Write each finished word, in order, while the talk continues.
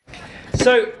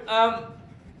So,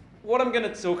 what I'm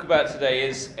going to talk about today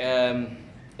is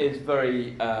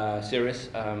very serious,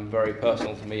 very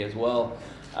personal to me as well.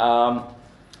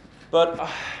 But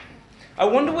I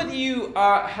wonder whether you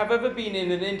have ever been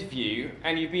in an interview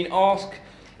and you've been asked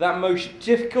that most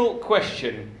difficult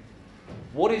question: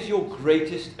 what is your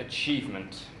greatest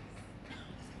achievement?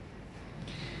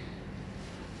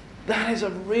 That is a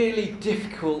really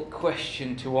difficult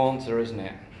question to answer, isn't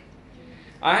it?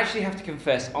 I actually have to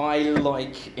confess, I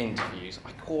like interviews.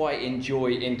 I quite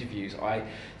enjoy interviews. I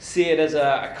see it as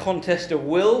a contest of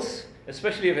wills,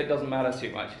 especially if it doesn't matter too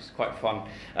much. It's quite fun.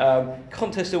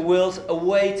 Contest of wills, a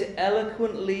way to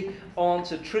eloquently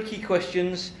answer tricky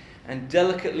questions and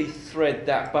delicately thread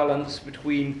that balance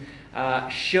between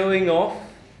showing off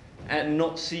and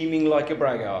not seeming like a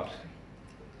braggart.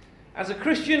 As a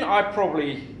Christian, I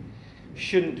probably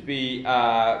shouldn't be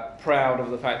proud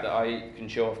of the fact that I can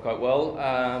show off quite well,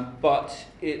 but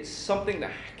it's something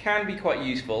that can be quite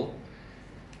useful.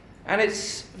 And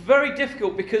it's very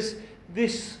difficult because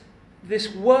this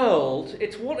world,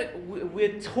 it's what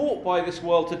we're taught by this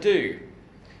world to do,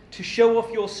 to show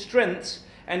off your strengths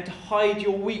and to hide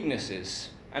your weaknesses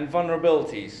and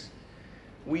vulnerabilities.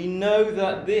 We know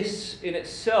that this in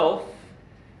itself,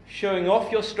 showing off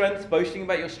your strengths, boasting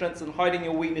about your strengths and hiding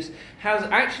your weakness, has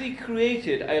actually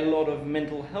created a lot of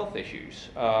mental health issues.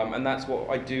 And that's what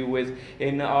I do with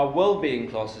in our well-being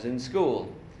classes in school.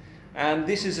 And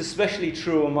this is especially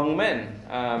true among men.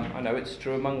 I know it's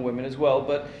true among women as well,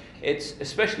 but it's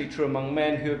especially true among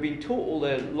men who have been taught all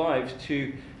their lives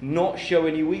to not show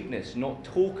any weakness, not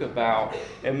talk about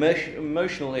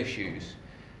emotional issues.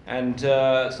 And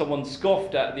someone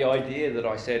scoffed at the idea that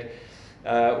I said,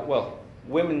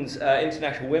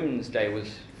 International Women's Day was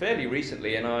fairly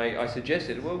recently, and I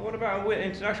suggested, well, what about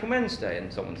International Men's Day?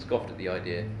 And someone scoffed at the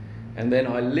idea. And then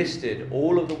I listed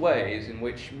all of the ways in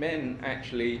which men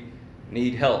actually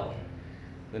need help.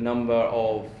 The number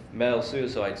of male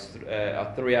suicides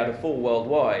are 3 out of 4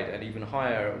 worldwide, and even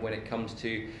higher when it comes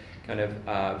to kind of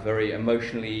very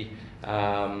emotionally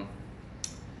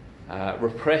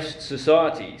repressed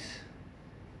societies.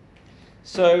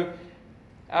 So,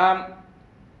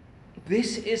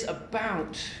 this is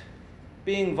about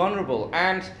being vulnerable,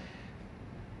 and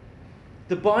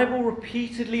the Bible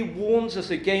repeatedly warns us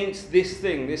against this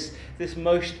thing, this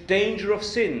most dangerous of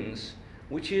sins,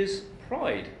 which is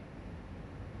pride.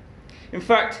 In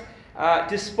fact,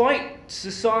 despite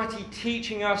society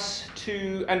teaching us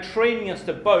to and training us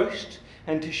to boast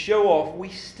and to show off, we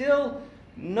still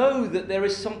know that there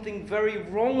is something very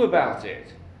wrong about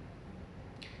it.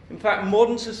 In fact,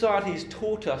 modern society has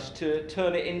taught us to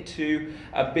turn it into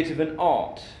a bit of an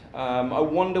art. I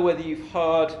wonder whether you've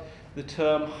heard the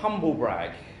term humble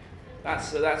brag.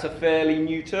 That's a fairly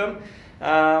new term.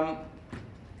 I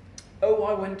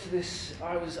went to this.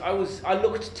 I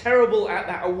looked terrible at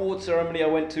that award ceremony I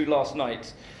went to last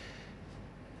night.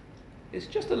 It's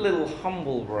just a little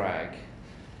humble brag,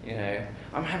 you know.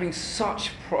 I'm having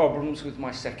such problems with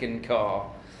my second car.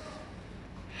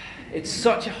 It's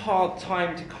such a hard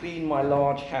time to clean my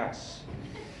large house.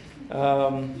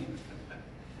 And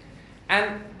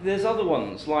there's other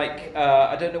ones, like,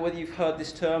 I don't know whether you've heard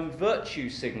this term, virtue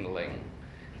signalling.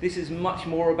 This is much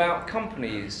more about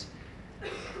companies.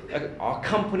 Our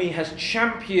company has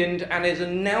championed and is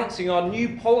announcing our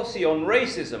new policy on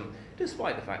racism,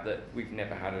 despite the fact that we've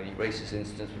never had any racist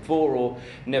incidents before or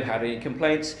never had any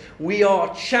complaints. We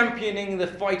are championing the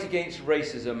fight against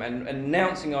racism and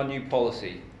announcing our new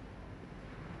policy.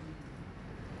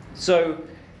 So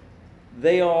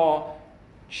they are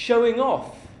showing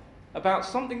off about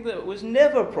something that was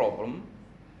never a problem,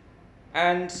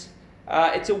 and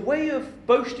it's a way of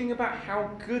boasting about how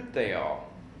good they are.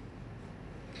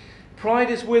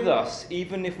 Pride is with us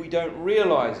even if we don't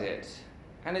realize it,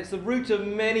 and it's the root of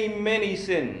many, many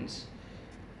sins.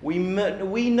 We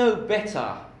know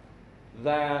better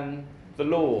than the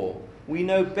law. We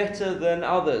know better than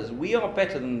others. We are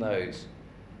better than those.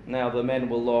 Now, the men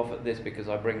will laugh at this because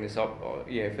I bring this up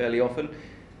fairly often.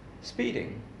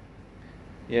 Speeding.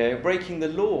 Breaking the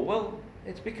law. Well,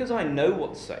 it's because I know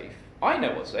what's safe. I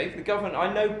know what's safe. The government,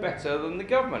 I know better than the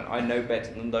government. I know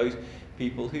better than those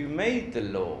people who made the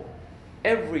law.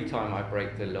 Every time I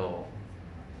break the law,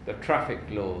 the traffic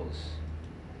laws,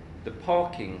 the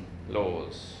parking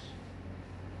laws,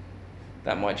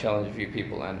 that might challenge a few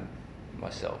people and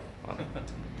myself,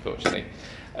 unfortunately.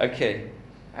 Okay,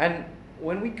 and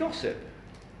when we gossip,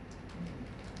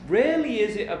 rarely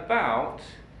is it about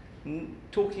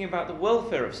talking about the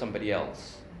welfare of somebody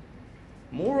else.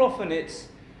 More often it's,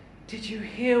 did you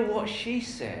hear what she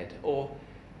said? Or,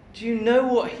 do you know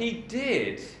what he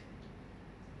did?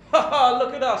 Ha ha,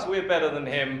 look at us, we're better than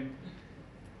him.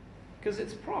 Because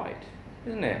it's pride,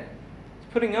 isn't it?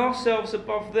 It's putting ourselves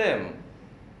above them.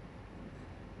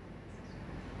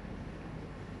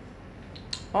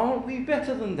 Aren't we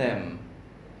better than them?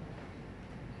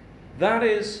 That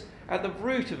is at the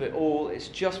root of it all. It's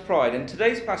just pride. In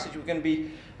today's passage, we're going to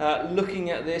be looking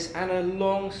at this, and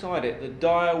alongside it, the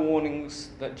dire warnings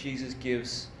that Jesus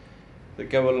gives that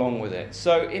go along with it.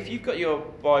 So if you've got your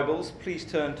Bibles, please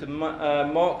turn to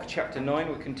Mark chapter 9.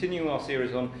 We're continuing our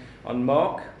series on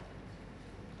Mark.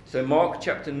 So Mark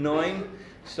chapter 9,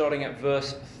 starting at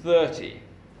verse 30.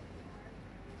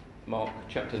 Mark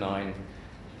chapter 9,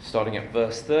 starting at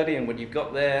verse 30. And when you've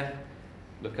got there,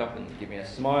 look up and give me a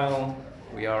smile.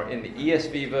 We are in the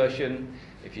ESV version.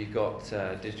 If you've got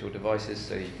digital devices,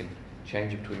 so you can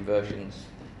change between versions.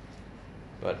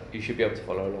 But you should be able to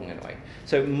follow along anyway.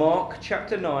 So Mark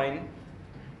chapter 9,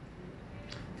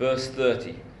 verse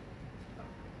 30.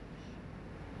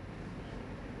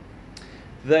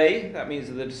 They, that means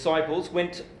the disciples,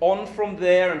 went on from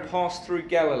there and passed through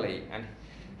Galilee. And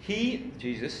he,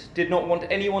 Jesus, did not want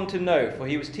anyone to know, for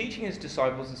he was teaching his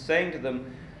disciples and saying to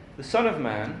them, the Son of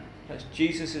Man, that's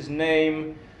Jesus'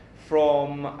 name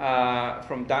from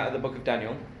the book of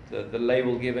Daniel, the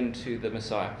label given to the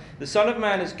Messiah. The Son of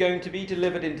Man is going to be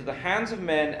delivered into the hands of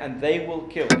men, and they will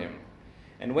kill him.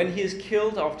 And when he is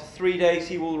killed, after 3 days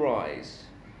he will rise.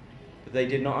 But they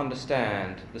did not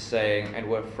understand the saying and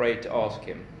were afraid to ask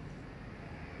him.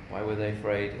 Why were they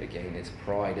afraid? Again, it's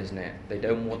pride, isn't it? They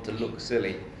don't want to look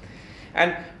silly.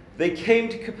 And they came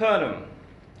to Capernaum.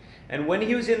 And when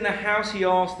he was in the house, he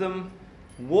asked them,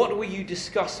 what were you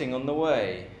discussing on the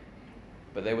way?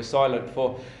 But they were silent,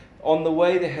 for on the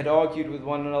way they had argued with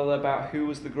one another about who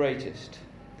was the greatest.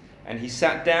 And he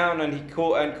sat down and he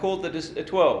called the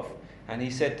 12. And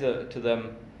he said to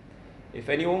them, if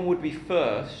anyone would be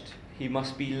first, he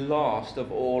must be last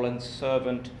of all and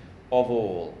servant of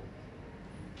all.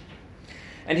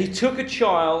 And he took a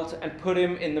child and put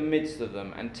him in the midst of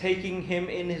them. And taking him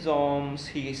in his arms,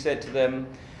 he said to them,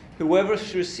 whoever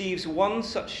receives one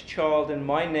such child in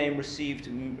my name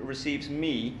receives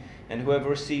me, and whoever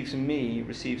receives me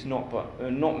receives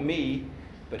not me,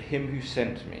 but him who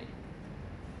sent me.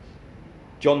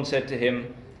 John said to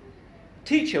him,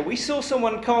 Teacher, we saw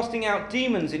someone casting out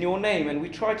demons in your name, and we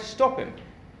tried to stop him,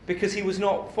 because he was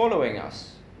not following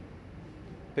us.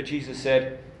 But Jesus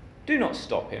said, do not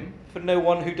stop him, for no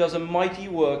one who does a mighty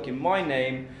work in my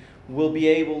name will be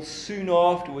able soon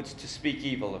afterwards to speak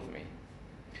evil of me.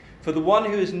 For the one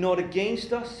who is not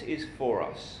against us is for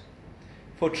us.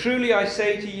 For truly I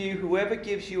say to you, whoever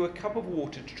gives you a cup of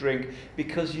water to drink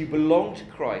because you belong to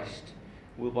Christ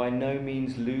will by no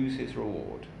means lose his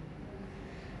reward.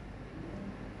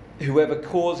 Whoever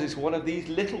causes one of these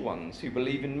little ones who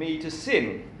believe in me to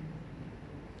sin,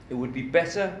 it would be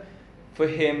better for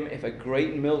him if a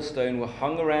great millstone were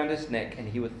hung around his neck and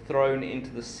he were thrown into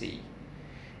the sea.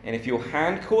 And if your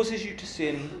hand causes you to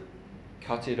sin,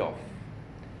 cut it off.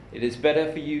 It is better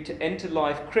for you to enter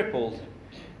life crippled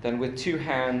than with 2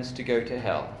 hands to go to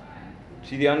hell,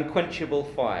 to the unquenchable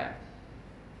fire.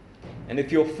 And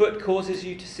if your foot causes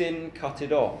you to sin, cut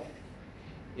it off.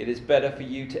 It is better for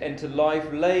you to enter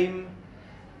life lame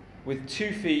with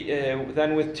 2 feet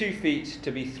than with 2 feet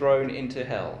to be thrown into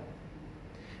hell.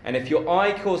 And if your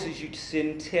eye causes you to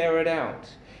sin, tear it out.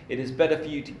 It is better for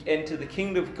you to enter the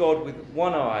kingdom of God with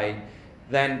 1 eye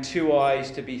than 2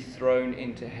 eyes to be thrown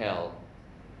into hell,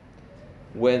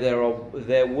 where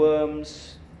their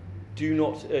worms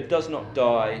does not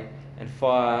die, and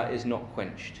fire is not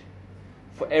quenched.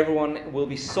 For everyone will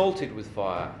be salted with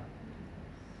fire.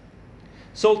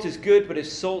 Salt is good, but if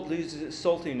salt loses its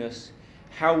saltiness,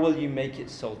 how will you make it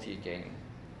salty again?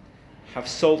 Have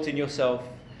salt in yourself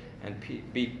and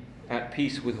be at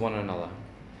peace with one another.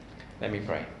 Let me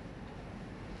pray.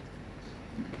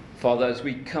 Father, as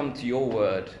we come to your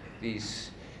word,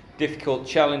 these difficult,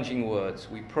 challenging words,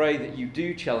 we pray that you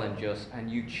do challenge us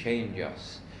and you change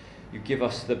us. You give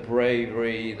us the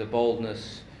bravery, the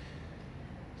boldness,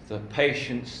 the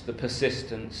patience, the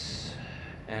persistence,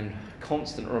 and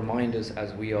constant reminders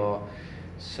as we are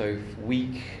so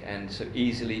weak and so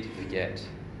easily to forget,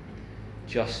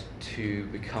 just to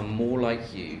become more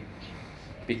like you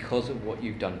because of what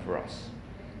you've done for us.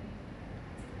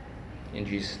 In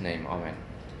Jesus' name, amen.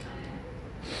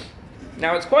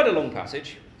 Now, it's quite a long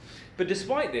passage, but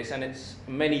despite this and its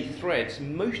many threads,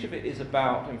 most of it is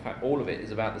about, in fact, all of it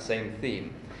is about the same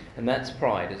theme, and that's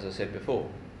pride, as I said before.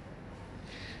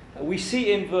 We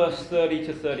see in verse 30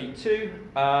 to 32,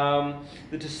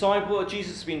 Jesus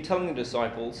has been telling the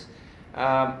disciples,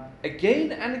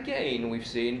 again and again we've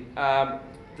seen,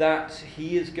 that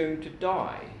he is going to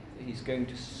die. he's going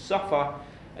to suffer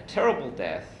a terrible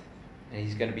death, and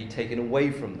he's going to be taken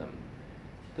away from them.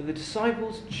 But the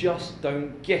disciples just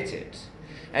don't get it.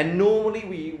 And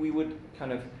normally we would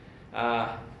kind of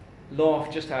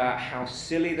laugh just at how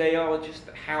silly they are, just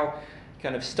how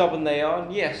kind of stubborn they are.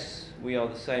 And yes, we are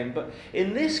the same. But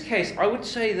in this case, I would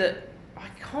say that I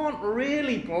can't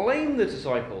really blame the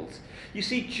disciples. You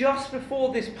see, just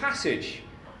before this passage,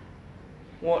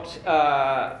 what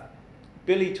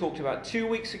Billy talked about 2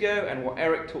 weeks ago and what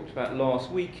Eric talked about last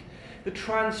week, the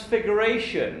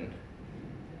transfiguration.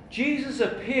 Jesus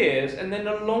appears, and then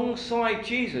alongside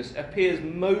Jesus appears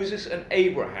Moses and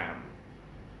Abraham.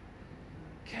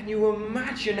 Can you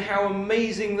imagine how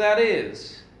amazing that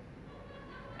is?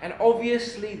 And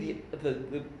obviously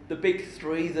the big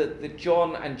three, the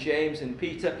John and James and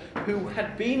Peter, who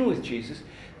had been with Jesus,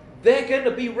 they're going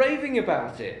to be raving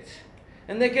about it.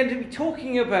 And they're going to be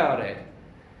talking about it.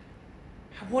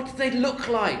 What did they look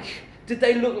like? Did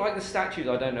they look like the statues?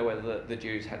 I don't know whether the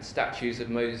Jews had statues of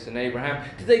Moses and Abraham.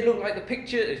 Did they look like the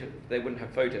pictures? They wouldn't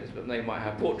have photos, but they might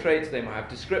have portraits, they might have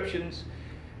descriptions.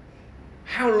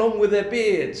 How long were their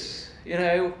beards? You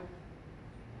know,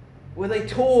 were they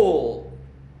tall?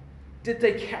 Did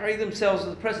they carry themselves as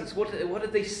the presence? What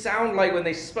did they sound like when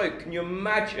they spoke? Can you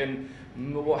imagine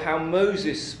how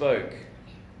Moses spoke?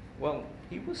 Well,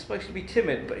 he was supposed to be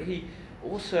timid, but he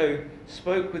also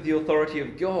spoke with the authority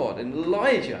of God. And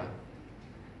Elijah,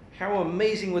 how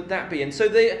amazing would that be? And so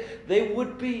they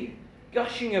would be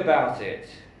gushing about it.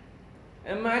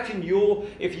 Imagine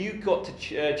if you got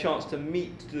a chance to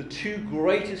meet the two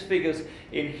greatest figures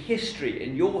in history,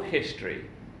 in your history,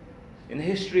 in the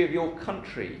history of your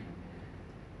country.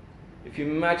 If you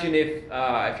imagine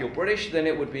if you're British, then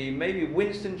it would be maybe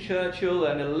Winston Churchill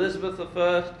and Elizabeth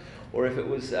I. Or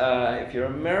if you're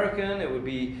American, it would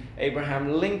be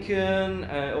Abraham Lincoln,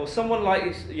 or someone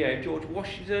like George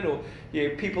Washington, or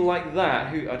people like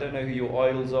that. Who I don't know who your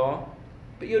idols are,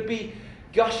 but you'd be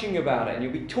gushing about it and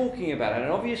you'd be talking about it.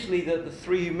 And obviously, the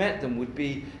three who met them would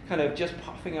be kind of just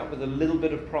puffing up with a little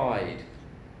bit of pride.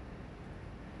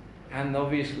 And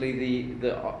obviously,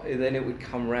 then it would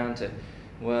come round to,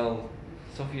 well,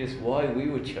 it's obvious why we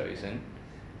were chosen.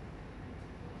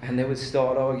 And they would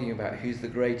start arguing about who's the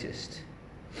greatest.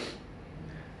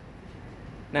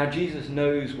 Now Jesus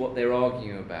knows what they're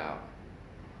arguing about,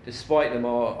 despite them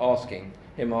asking.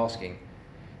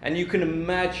 And you can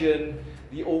imagine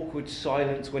the awkward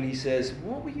silence when he says,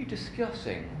 "What were you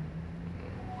discussing?"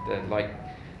 They're like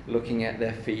looking at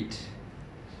their feet,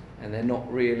 and they're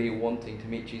not really wanting to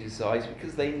meet Jesus' eyes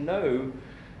because they know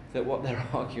that what they're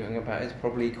arguing about is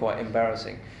probably quite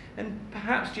embarrassing. And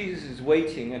perhaps Jesus is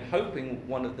waiting and hoping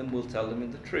one of them will tell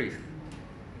them the truth.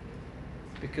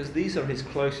 Because these are his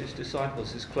closest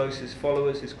disciples, his closest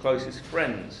followers, his closest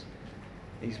friends.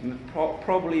 He's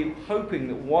probably hoping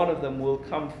that one of them will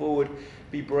come forward,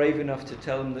 be brave enough to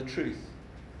tell him the truth.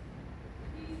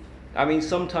 I mean,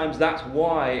 sometimes that's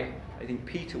why I think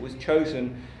Peter was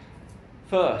chosen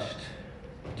first,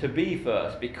 to be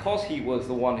first, because he was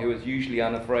the one who was usually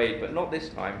unafraid, but not this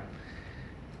time.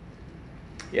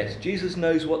 Yes, Jesus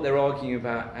knows what they're arguing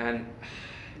about, and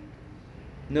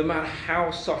no matter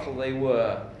how subtle they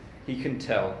were, he can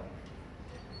tell.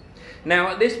 Now,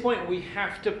 at this point, we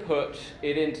have to put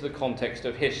it into the context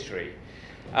of history.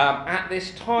 At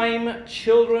this time,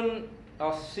 children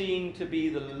are seen to be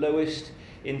the lowest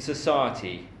in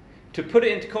society. To put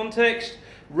it into context,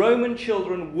 Roman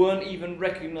children weren't even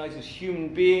recognized as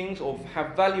human beings or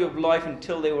have value of life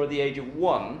until they were the age of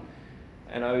 1.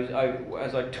 And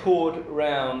as I toured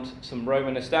around some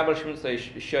Roman establishments, they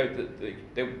showed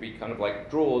that there would be kind of like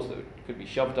drawers that could be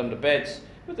shoved under beds,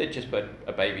 but they'd just put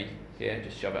a baby here,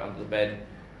 just shove it under the bed.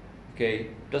 Okay,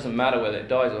 doesn't matter whether it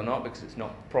dies or not because it's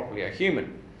not properly a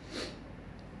human.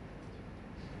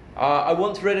 I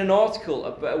once read an article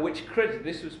which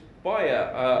this was by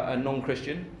a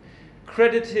non-Christian,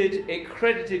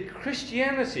 credited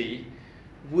Christianity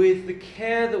with the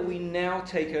care that we now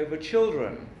take over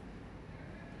children.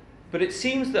 But it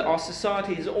seems that our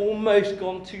society has almost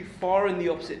gone too far in the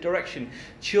opposite direction.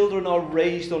 Children are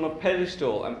raised on a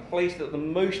pedestal and placed at the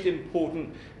most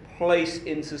important place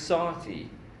in society.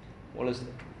 While as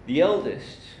the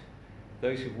eldest,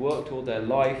 those who've worked all their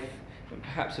life and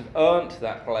perhaps have earned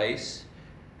that place,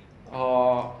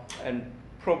 are and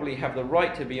probably have the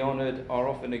right to be honoured, are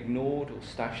often ignored or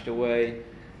stashed away,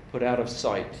 put out of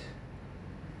sight.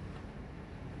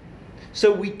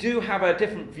 So we do have a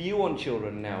different view on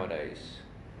children nowadays.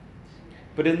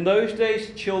 But in those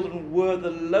days, children were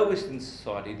the lowest in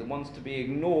society, the ones to be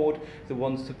ignored, the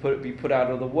ones to be put out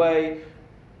of the way,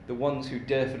 the ones who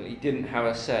definitely didn't have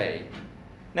a say.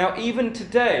 Now, even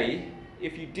today,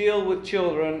 if you deal with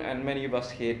children, and many of us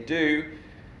here do,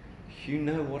 you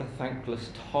know what a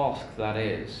thankless task that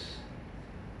is.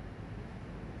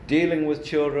 Dealing with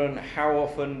children, how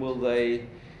often will they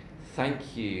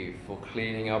thank you for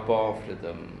cleaning up after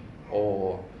them,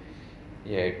 or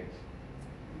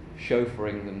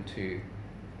chauffeuring them to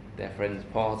their friend's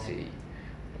party,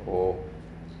 or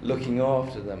looking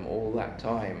after them all that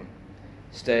time,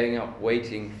 staying up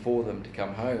waiting for them to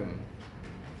come home.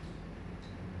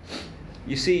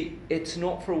 You see, it's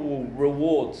not for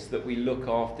rewards that we look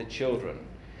after children.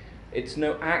 It's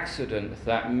no accident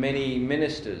that many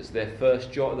ministers, the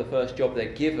first job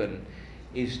they're given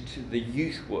is to the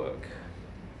youth work,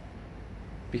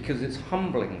 because it's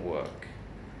humbling work.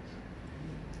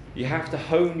 You have to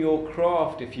hone your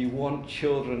craft if you want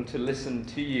children to listen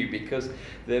to you, because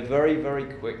they're very, very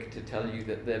quick to tell you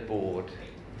that they're bored,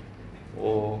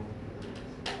 or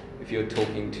if you're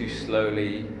talking too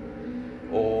slowly,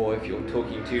 or if you're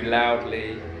talking too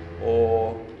loudly,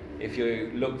 or if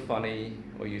you look funny,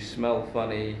 or you smell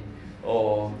funny,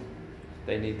 or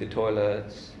they need the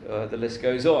toilets, the list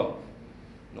goes on.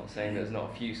 I'm not saying there's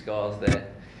not a few scars there.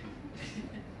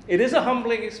 It is a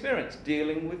humbling experience,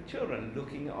 dealing with children,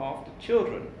 looking after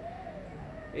children.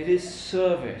 It is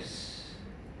service.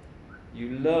 You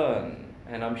learn,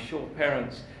 and I'm sure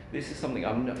parents, this is something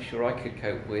I'm not sure I could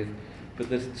cope with, but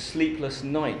the sleepless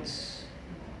nights.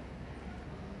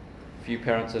 A few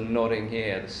parents are nodding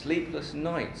here. The sleepless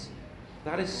nights,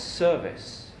 that is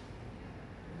service.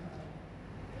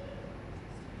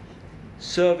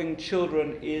 Serving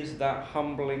children is that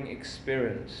humbling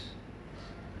experience.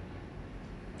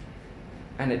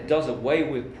 And it does away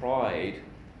with pride.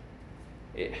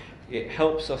 It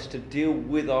helps us to deal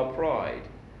with our pride.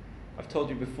 I've told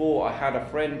you before, I had a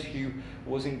friend who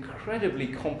was incredibly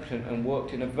competent and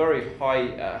worked in a very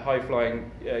high-flying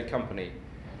company.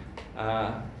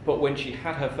 But when she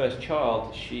had her first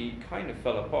child, she kind of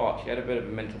fell apart. She had a bit of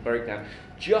a mental breakdown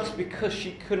just because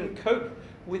she couldn't cope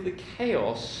with the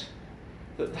chaos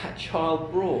that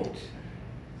child brought.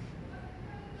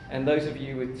 And those of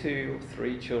you with 2 or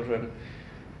 3 children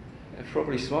are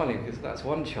probably smiling, because that's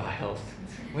one child.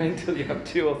 Wait until you have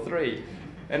 2 or 3.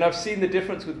 And I've seen the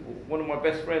difference with one of my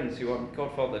best friends, who I'm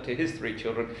godfather to his 3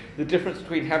 children, the difference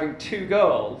between having 2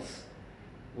 girls,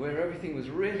 where everything was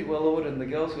really well ordered and the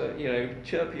girls were,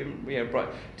 chirpy and bright,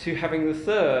 to having the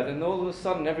 3rd, and all of a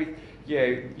sudden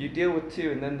you deal with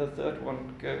 2, and then the 3rd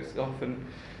one goes off and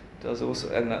does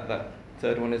also, and that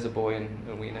 3rd one is a boy,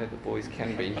 and we know the boys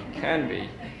can be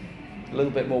a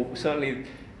little bit more. Certainly,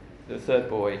 the 3rd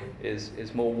boy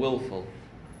is more willful.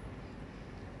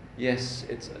 Yes,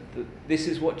 this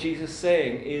is what Jesus is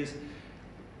saying, is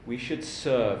we should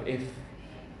serve.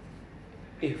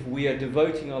 If we are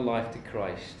devoting our life to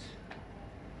Christ,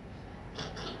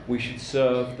 we should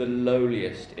serve the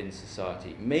lowliest in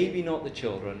society. Maybe not the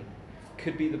children,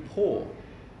 could be the poor,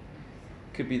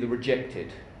 could be the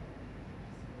rejected,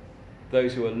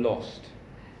 those who are lost.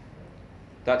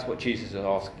 That's what Jesus is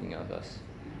asking of us.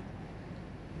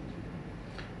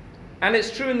 And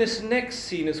it's true in this next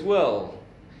scene as well.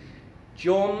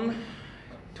 John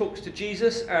talks to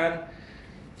Jesus, and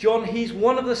John, he's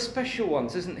one of the special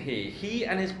ones, isn't he? He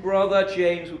and his brother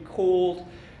James were called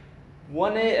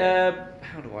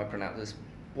how do I pronounce this?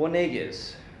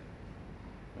 Boanerges.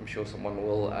 I'm sure someone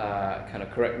will kind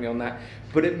of correct me on that.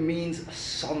 But it means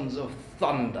sons of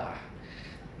thunder.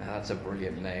 Now that's a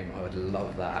brilliant name. I would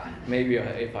love that. Maybe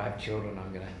if I have children,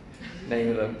 I'm going to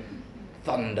name them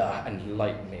Thunder and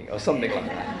Lightning or something like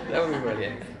that. That would be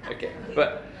brilliant. Okay,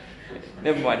 but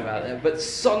never mind about that. But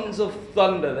Sons of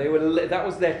Thunder, that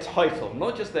was their title,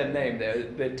 not just their name,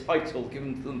 their title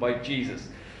given to them by Jesus.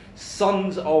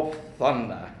 Sons of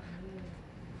Thunder.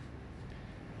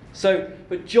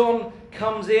 But John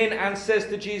comes in and says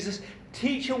to Jesus,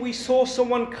 "Teacher, we saw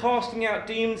someone casting out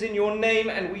demons in your name,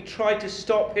 and we tried to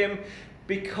stop him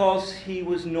because he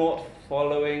was not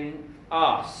following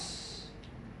us."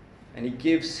 And he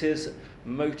gives his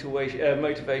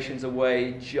motivations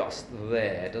away just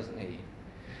there, doesn't he?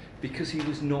 Because he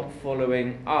was not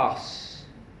following us.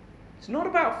 It's not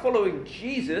about following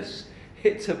Jesus,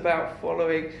 it's about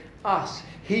following us.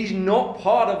 He's not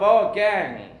part of our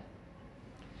gang.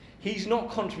 He's not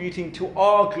contributing to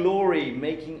our glory,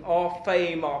 making our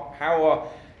fame, our power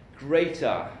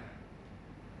greater.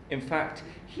 In fact,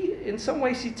 in some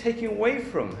ways he's taking away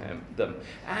from them.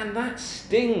 And that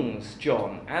stings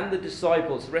John and the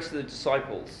disciples, the rest of the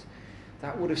disciples.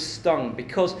 That would have stung,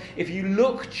 because if you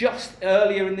look just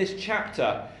earlier in this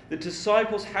chapter, the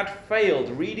disciples had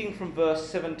failed. Reading from verse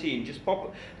 17,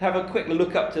 have a quick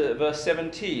look up to verse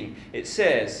 17. It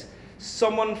says,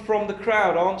 "Someone from the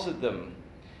crowd answered them,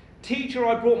 Teacher,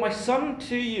 I brought my son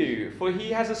to you, for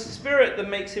he has a spirit that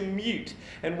makes him mute,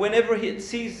 and whenever it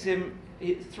seizes him,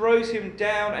 it throws him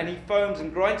down, and he foams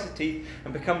and grinds his teeth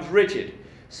and becomes rigid.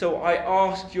 So I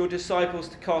asked your disciples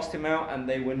to cast him out, and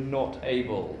they were not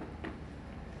able.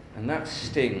 And that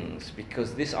stings,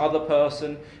 because this other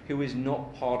person who is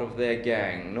not part of their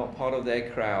gang, not part of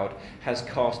their crowd, has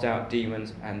cast out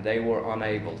demons, and they were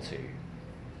unable to.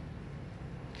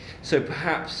 So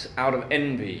perhaps out of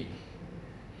envy,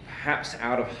 perhaps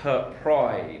out of hurt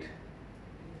pride,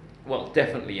 well,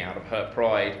 definitely out of hurt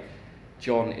pride,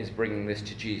 John is bringing this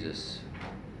to Jesus.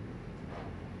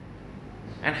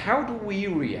 And how do we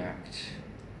react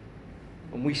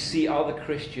when we see other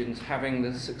Christians having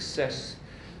the success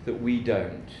that we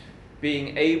don't?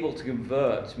 Being able to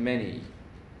convert many,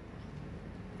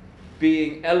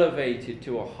 being elevated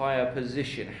to a higher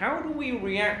position. How do we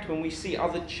react when we see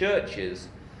other churches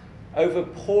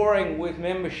overpouring with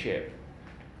membership,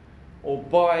 or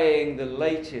buying the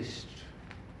latest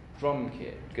drum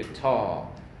kit, guitar,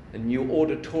 a new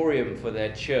auditorium for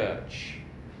their church,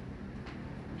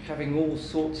 having all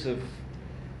sorts of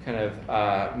kind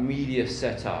of media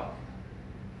set up,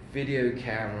 video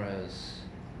cameras?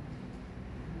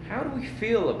 How do we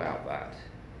feel about that?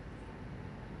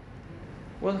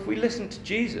 Well, if we listen to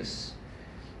Jesus,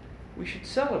 we should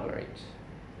celebrate,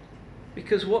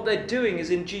 because what they're doing is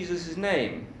in Jesus'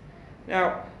 name.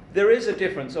 Now, there is a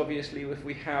difference, obviously, if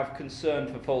we have concern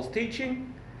for false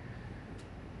teaching,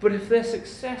 but if their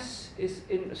success is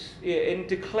in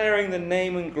declaring the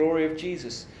name and glory of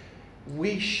Jesus,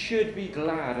 we should be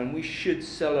glad and we should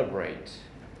celebrate.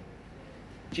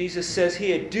 Jesus says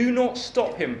here, do not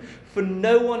stop him, for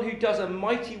no one who does a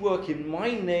mighty work in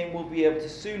my name will be able to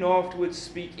soon afterwards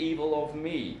speak evil of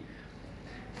me.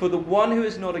 For the one who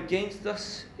is not against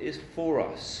us is for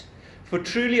us. For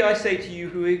truly I say to you,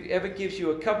 whoever gives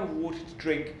you a cup of water to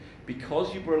drink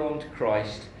because you belong to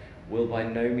Christ will by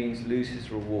no means lose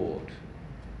his reward.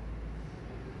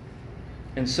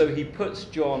 And so he puts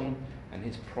John and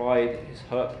his pride, his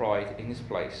hurt pride, in his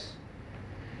place.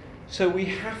 So we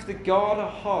have to guard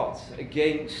our hearts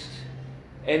against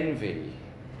envy,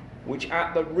 which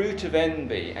at the root of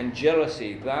envy and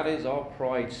jealousy, that is our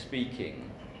pride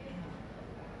speaking.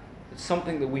 It's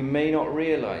something that we may not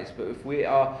realize, but if we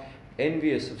are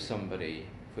envious of somebody,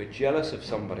 if we're jealous of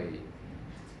somebody,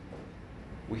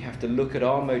 we have to look at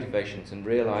our motivations and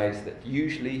realize that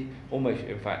usually, almost,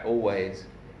 in fact, always,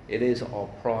 it is our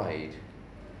pride.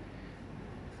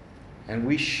 And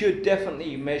we should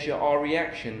definitely measure our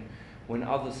reaction when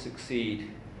others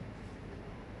succeed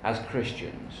as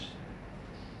Christians.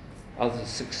 Others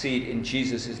succeed in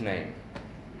Jesus' name.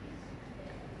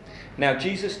 Now,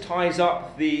 Jesus ties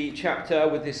up the chapter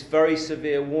with this very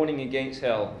severe warning against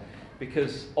hell,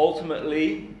 because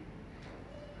ultimately,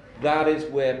 that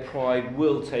is where pride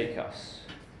will take us.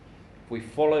 If we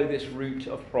follow this route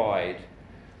of pride,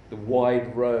 the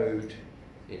wide road,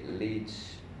 it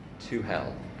leads to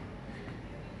hell.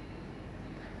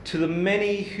 To the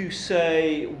many who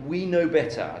say we know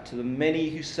better, to the many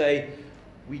who say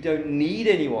we don't need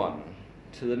anyone,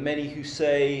 to the many who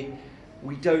say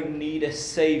we don't need a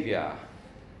saviour,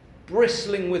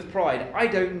 bristling with pride, I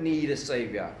don't need a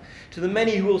saviour, to the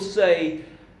many who will say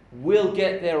we'll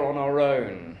get there on our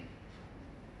own,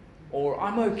 or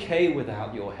I'm okay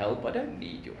without your help, I don't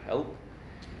need your help.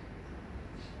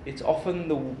 It's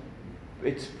often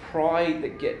it's pride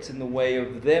that gets in the way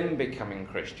of them becoming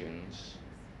Christians.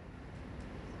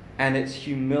 And it's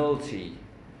humility,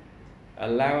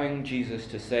 allowing Jesus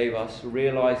to save us,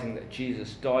 realizing that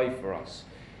Jesus died for us,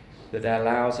 that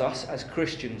allows us as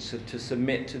Christians to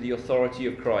submit to the authority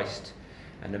of Christ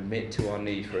and admit to our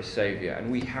need for a Saviour.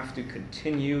 And we have to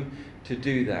continue to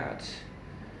do that.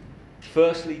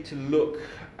 Firstly, to look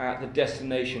at the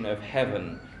destination of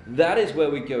heaven. That is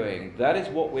where we're going. That is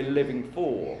what we're living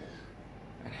for.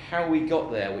 And how we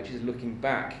got there, which is looking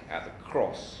back at the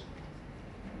cross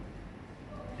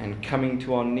and coming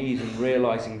to our knees and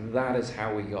realizing that is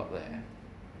how we got there,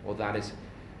 or that is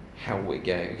how we're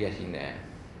getting there.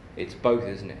 It's both,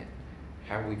 isn't it?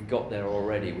 How we've got there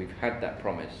already, we've had that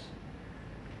promise,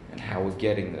 and how we're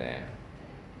getting there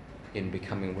in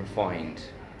becoming refined.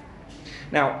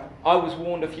 Now, I was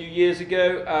warned a few years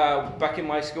ago, back in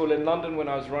my school in London, when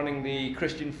I was running the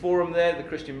Christian forum there, the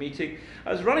Christian meeting,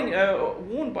 I was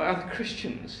warned by other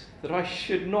Christians that I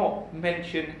should not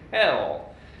mention hell.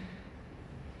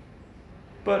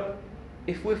 But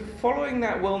if we're following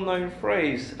that well-known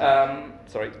phrase,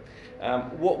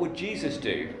 what would Jesus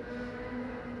do?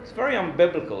 It's very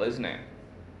unbiblical, isn't it?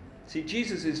 See,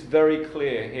 Jesus is very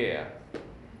clear here.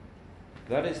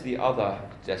 That is the other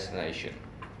destination.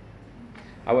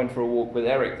 I went for a walk with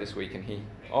Eric this week, and he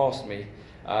asked me,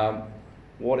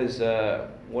 what is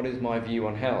my view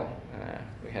on hell?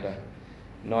 We had a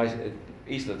nice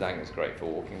Isla-Dang is great for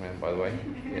walking around, by the way.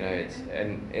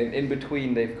 And in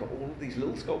between they've got all of these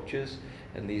little sculptures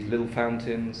and these little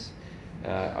fountains.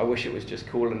 I wish it was just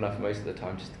cool enough most of the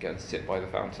time just to go and sit by the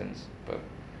fountains, but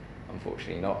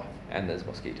unfortunately not. And there's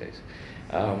mosquitoes.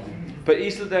 But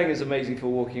Isla-Dang is amazing for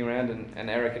walking around, and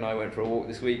Eric and I went for a walk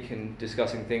this week and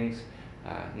discussing things.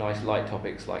 Nice light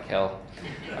topics like hell.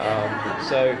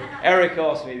 So Eric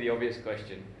asked me the obvious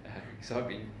question, because I've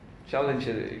been challenged,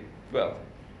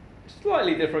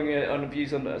 slightly differing on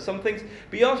views on some things,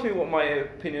 but he asked me what my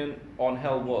opinion on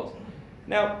hell was.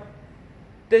 Now,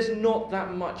 there's not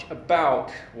that much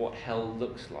about what hell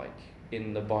looks like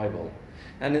in the Bible,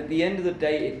 and at the end of the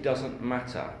day, it doesn't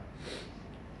matter.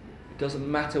 It doesn't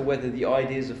matter whether the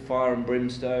ideas of fire and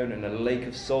brimstone and a lake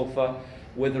of sulfur,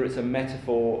 whether it's a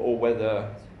metaphor or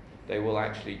whether they will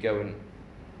actually go and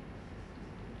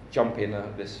jump in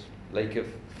this lake of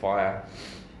fire.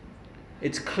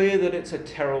 It's clear that it's a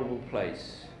terrible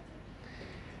place,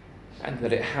 and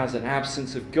that it has an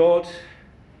absence of God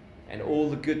and all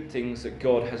the good things that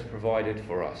God has provided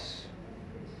for us.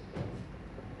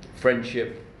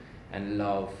 Friendship and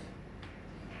love,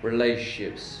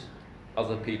 relationships,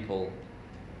 other people,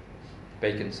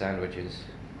 bacon sandwiches,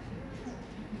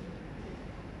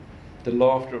 the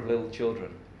laughter of little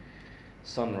children,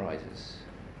 sunrises.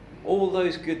 All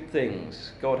those good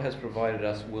things God has provided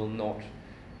us will not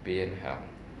be in hell.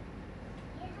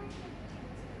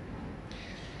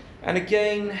 And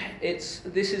again, this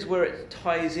is where it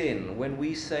ties in when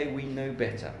we say we know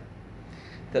better,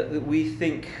 that we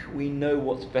think we know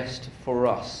what's best for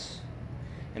us,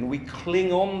 and we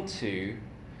cling on to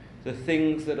the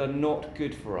things that are not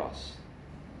good for us.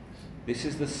 This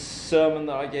is the sermon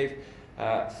that I gave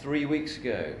 3 weeks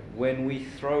ago, when we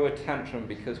throw a tantrum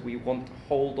because we want to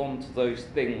hold on to those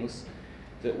things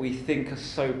that we think are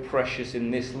so precious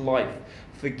in this life,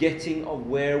 forgetting of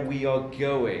where we are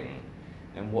going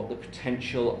and what the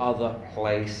potential other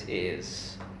place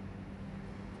is.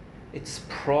 It's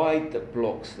pride that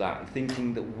blocks that,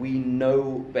 thinking that we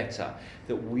know better,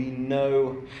 that we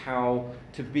know how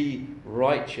to be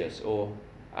righteous, or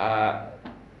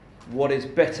what is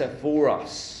better for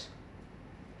us,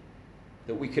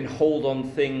 that we can hold on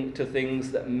to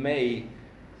things that may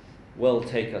well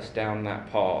take us down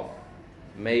that path,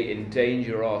 may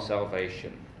endanger our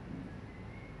salvation.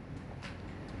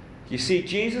 You see,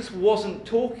 Jesus wasn't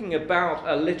talking about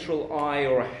a literal eye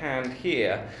or a hand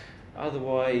here.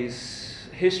 Otherwise,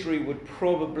 history would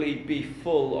probably be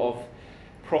full of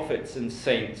prophets and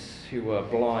saints who were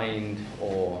blind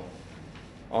or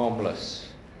armless.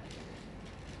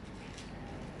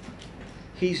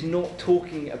 He's not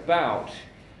talking about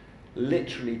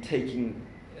literally taking,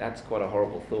 that's quite a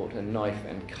horrible thought, a knife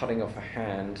and cutting off a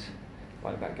hand,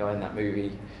 like that guy in that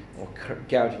movie, or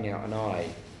gouging out an eye.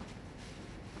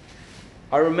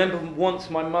 I remember once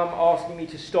my mum asking me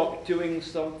to stop doing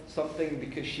something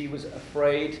because she was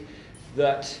afraid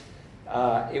that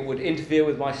it would interfere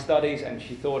with my studies, and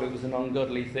she thought it was an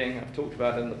ungodly thing. I've talked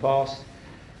about it in the past.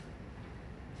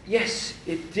 Yes,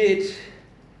 it did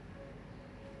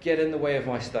get in the way of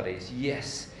my studies.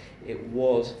 Yes, it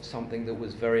was something that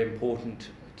was very important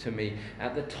to me.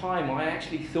 At the time, I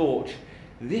actually thought,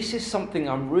 this is something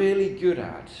I'm really good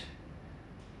at.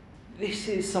 This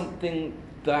is something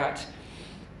that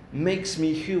makes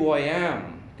me who I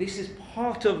am. This is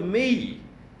part of me.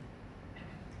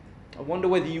 I wonder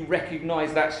whether you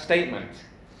recognize that statement,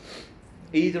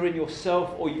 either in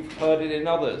yourself or you've heard it in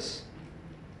others.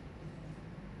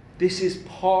 This is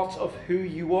part of who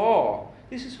you are.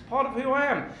 This is part of who I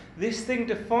am. This thing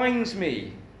defines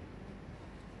me.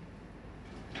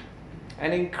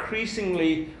 And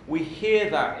increasingly, we hear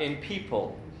that in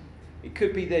people. It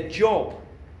could be their job,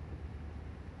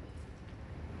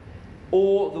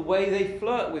 or the way they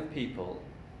flirt with people,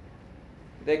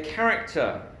 their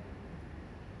character.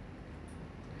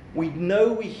 We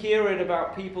know we hear it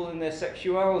about people in their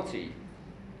sexuality.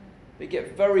 They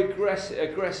get very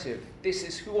aggressive. This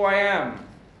is who I am.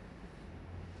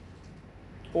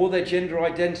 Or their gender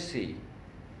identity.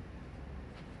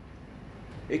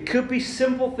 It could be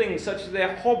simple things such as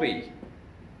their hobby,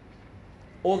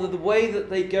 or the way that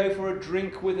they go for a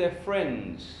drink with their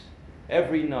friends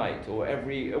every night or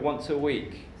once a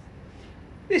week.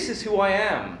 This is who I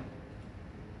am.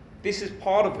 This is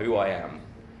part of who I am.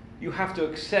 You have to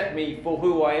accept me for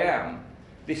who I am.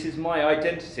 This is my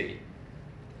identity.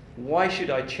 Why should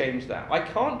I change that? I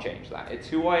can't change that. It's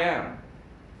who I am.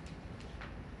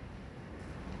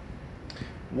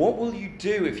 What will you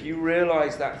do if you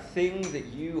realize that thing that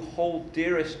you hold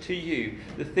dearest to you,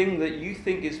 the thing that you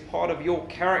think is part of your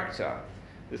character,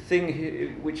 the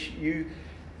thing which you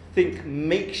think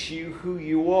makes you who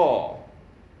you are,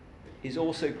 is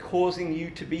also causing you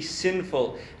to be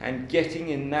sinful and getting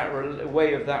in that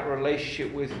way of that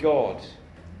relationship with God?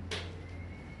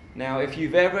 Now, if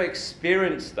you've ever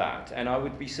experienced that, and I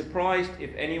would be surprised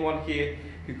if anyone here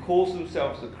who calls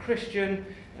themselves a Christian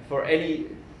for any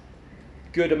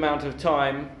good amount of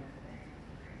time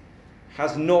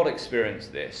has not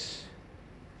experienced this,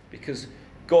 because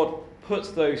God puts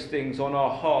those things on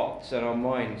our hearts and our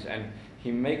minds, and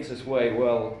he makes us weigh,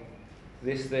 well,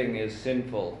 this thing is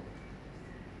sinful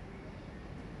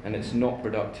and it's not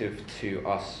productive to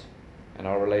us and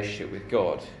our relationship with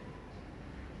God.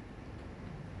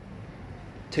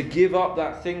 To give up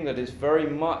that thing that is very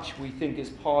much we think is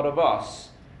part of us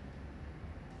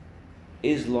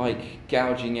is like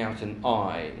gouging out an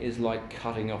eye, is like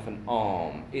cutting off an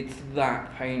arm. It's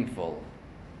that painful.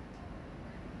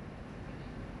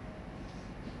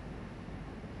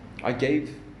 I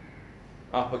gave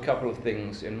up a couple of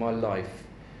things in my life.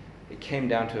 It came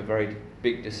down to a very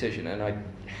big decision, and I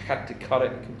had to cut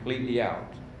it completely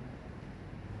out.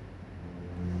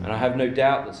 And I have no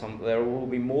doubt that there will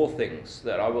be more things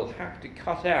that I will have to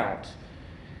cut out,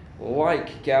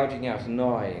 like gouging out an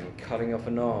eye and cutting off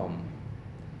an arm.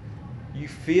 You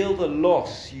feel the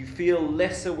loss, you feel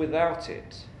lesser without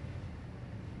it.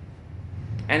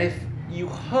 And if you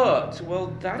hurt, well,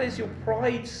 that is your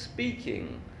pride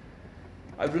speaking.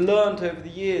 I've learned over the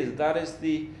years that is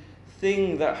the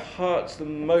thing that hurts the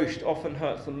most, often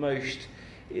hurts the most,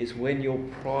 is when your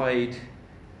pride,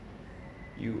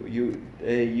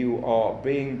 you are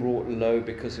being brought low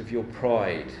because of your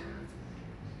pride.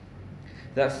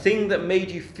 That thing that made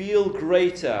you feel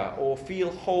greater or feel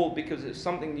whole because it's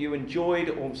something you enjoyed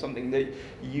or something that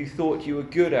you thought you were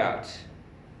good at.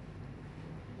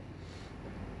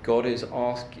 God is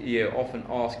often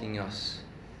asking us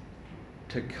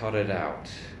to cut it out.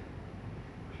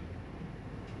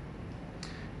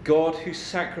 God, who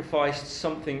sacrificed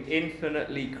something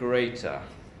infinitely greater,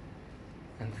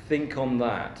 and think on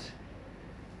that,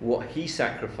 what he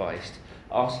sacrificed,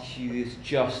 asks you this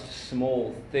just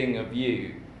small thing of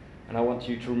you. And I want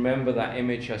you to remember that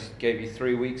image I gave you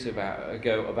 3 weeks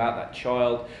ago about that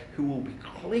child who will be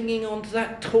clinging onto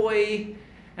that toy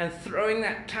and throwing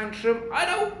that tantrum. I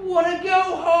don't want to go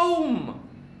home.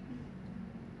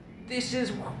 This is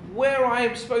where I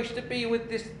am supposed to be with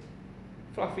this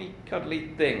fluffy, cuddly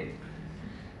thing.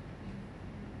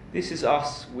 This is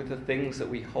us with the things that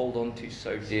we hold on to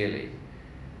so dearly.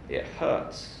 It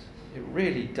hurts. It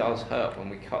really does hurt when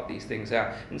we cut these things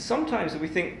out. And sometimes we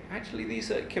think, actually,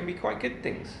 these can be quite good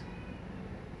things.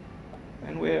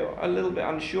 And we're a little bit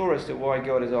unsure as to why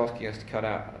God is asking us to cut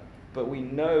out. But we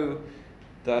know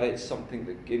that it's something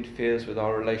that interferes with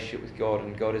our relationship with God,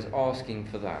 and God is asking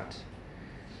for that.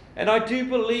 And I do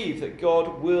believe that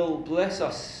God will bless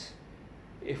us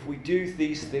if we do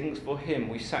these things for him.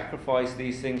 We sacrifice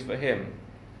these things for him.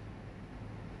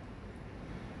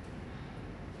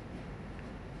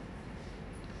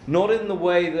 Not in the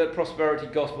way that prosperity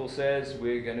gospel says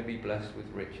we're going to be blessed with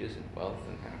riches and wealth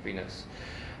and happiness.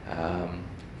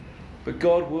 But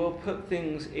God will put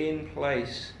things in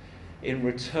place in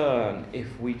return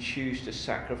if we choose to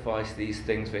sacrifice these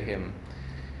things for him.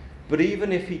 But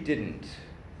even if he didn't,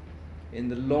 in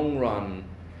the long run,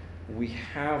 we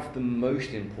have the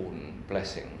most important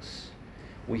blessings.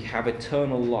 We have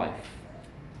eternal life.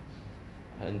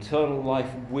 An eternal life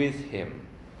with him.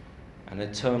 An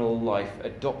eternal life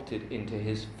adopted into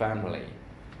his family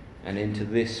and into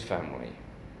this family.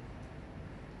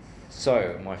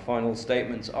 So, my final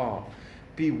statements are: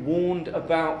 be warned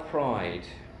about pride.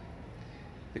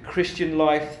 The Christian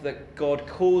life that God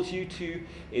calls you to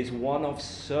is one of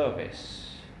service.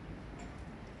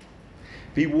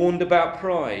 Be warned about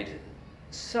pride.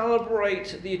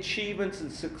 Celebrate the achievements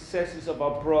and successes of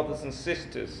our brothers and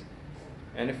sisters.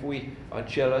 And if we are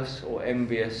jealous or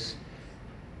envious,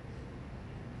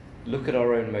 look at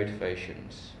our own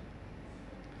motivations.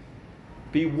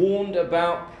 Be warned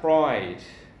about pride.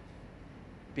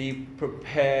 Be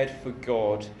prepared for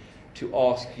God to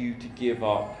ask you to give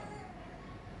up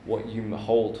what you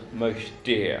hold most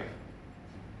dear.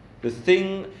 The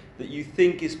thing that you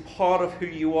think is part of who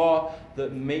you are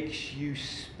that makes you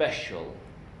special.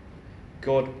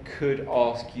 God could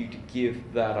ask you to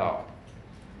give that up,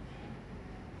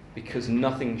 because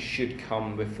nothing should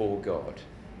come before God.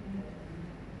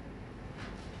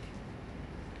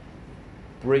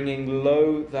 Bringing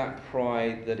low that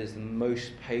pride that is the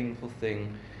most painful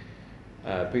thing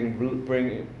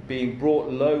being brought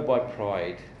low by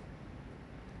pride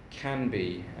can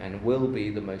be and will be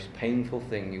the most painful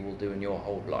thing you will do in your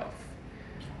whole life.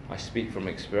 I speak from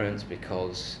experience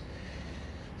because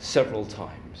several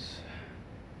times,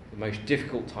 the most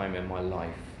difficult time in my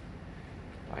life,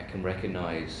 I can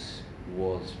recognize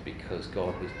was because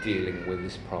God was dealing with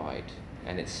this pride,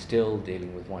 and it's still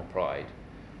dealing with my pride.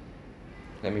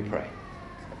 Let me pray.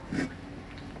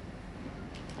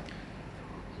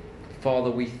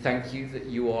 Father, we thank you that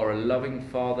you are a loving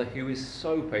Father who is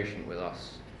so patient with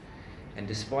us. And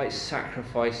despite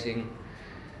sacrificing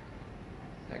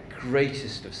that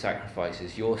greatest of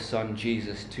sacrifices, your Son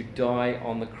Jesus, to die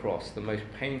on the cross, the most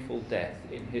painful death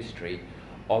in history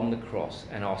on the cross,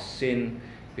 and our sin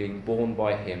being borne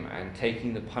by him and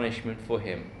taking the punishment for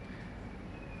him,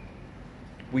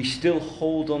 we still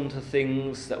hold on to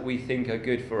things that we think are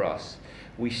good for us.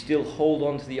 We still hold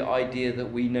on to the idea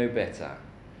that we know better.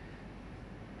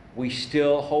 We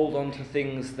still hold on to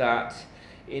things that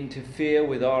interfere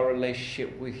with our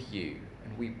relationship with you.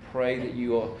 And we pray that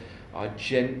you are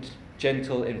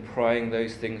gentle in prying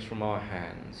those things from our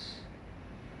hands.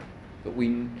 But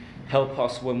we help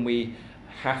us when we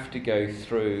have to go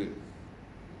through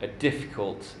a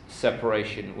difficult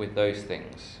separation with those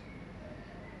things.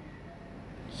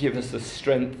 Give us the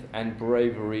strength and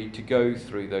bravery to go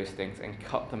through those things and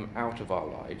cut them out of our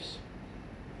lives.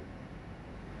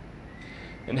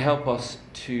 And help us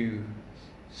to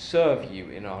serve you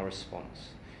in our response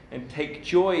and take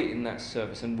joy in that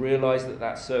service and realize that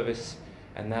that service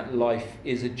and that life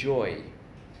is a joy.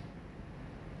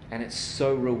 And it's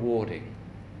so rewarding,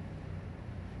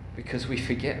 because we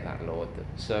forget that, Lord,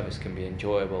 that service can be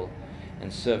enjoyable,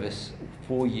 and service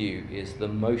for you is the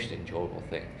most enjoyable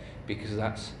thing, because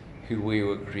that's who we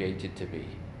were created to be.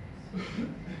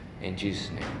 In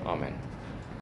Jesus' name, amen.